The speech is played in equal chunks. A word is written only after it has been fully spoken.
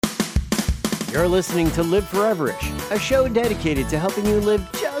You're listening to Live Foreverish, a show dedicated to helping you live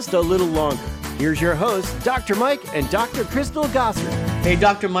just a little longer. Here's your host, Dr. Mike and Dr. Crystal Gossard. Hey,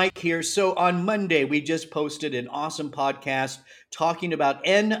 Dr. Mike here. So on Monday, we just posted an awesome podcast talking about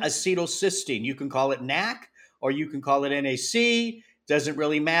N-acetylcysteine. You can call it NAC or you can call it NAC. Doesn't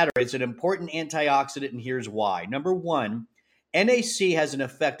really matter. It's an important antioxidant, and here's why. Number one, NAC has an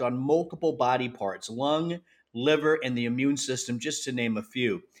effect on multiple body parts, lung, liver, and the immune system, just to name a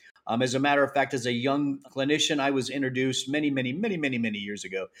few. As a matter of fact, as a young clinician, I was introduced many years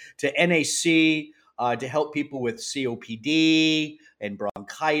ago to NAC to help people with COPD and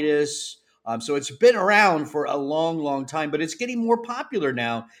bronchitis. So it's been around for a long time, but it's getting more popular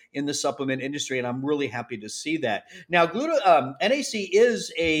now in the supplement industry, and I'm really happy to see that. Now, NAC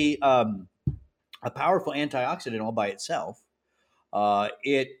is a powerful antioxidant all by itself. But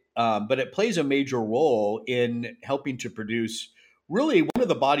it plays a major role in helping to produce really one of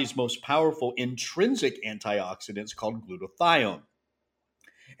the body's most powerful intrinsic antioxidants called glutathione.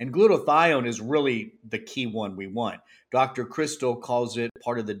 And glutathione is really the key one we want. Dr. Crystal calls it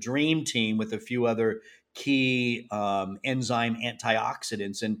part of the dream team with a few other key enzyme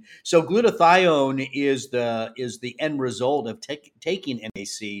antioxidants. And so glutathione is the end result of taking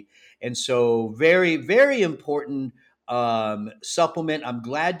NAC. And so very important supplement. I'm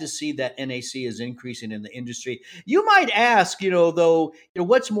glad to see that NAC is increasing in the industry. You might ask,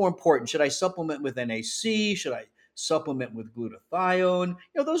 what's more important? Should I supplement with NAC? Should I supplement with glutathione?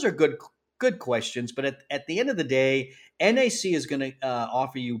 Those are good questions. But at the end of the day, NAC is going to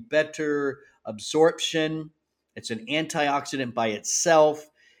offer you better absorption. It's an antioxidant by itself.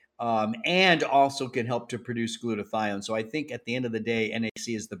 And also can help to produce glutathione. So I think at the end of the day, NAC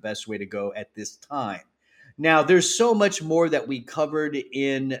is the best way to go at this time. Now, there's so much more that we covered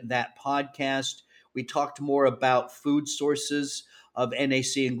in that podcast. We talked more about food sources of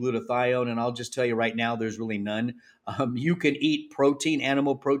NAC and glutathione, and I'll just tell you right now, there's really none. You can eat protein,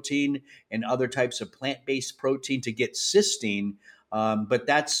 animal protein, and other types of plant-based protein to get cysteine, but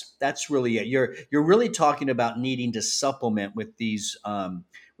that's really it. You're really talking about needing to supplement with these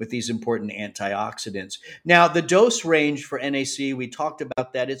important antioxidants. Now, the dose range for NAC, we talked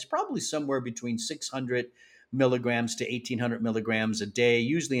about that. It's probably somewhere between 600 milligrams to 1800 milligrams a day,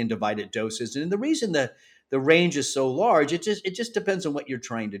 usually in divided doses. And the reason the range is so large, it just depends on what you're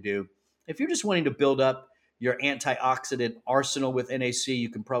trying to do. If you're just wanting to build up your antioxidant arsenal with NAC, you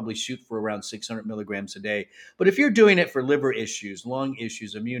can probably shoot for around 600 milligrams a day. But if you're doing it for liver issues, lung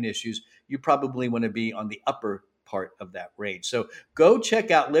issues, immune issues, you probably want to be on the upper part of that range. So go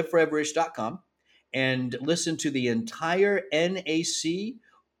check out liveforeverish.com and listen to the entire NAC,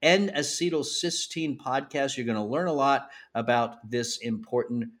 N-acetylcysteine podcast. You're going to learn a lot about this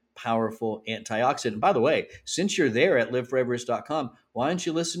important, powerful antioxidant. By the way, since you're there at liveforeverish.com, why don't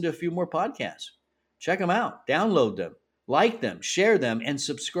you listen to a few more podcasts? Check them out, download them, like them, share them, and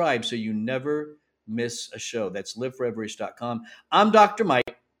subscribe so you never miss a show. That's liveforeverish.com. I'm Dr.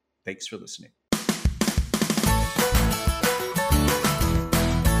 Mike. Thanks for listening.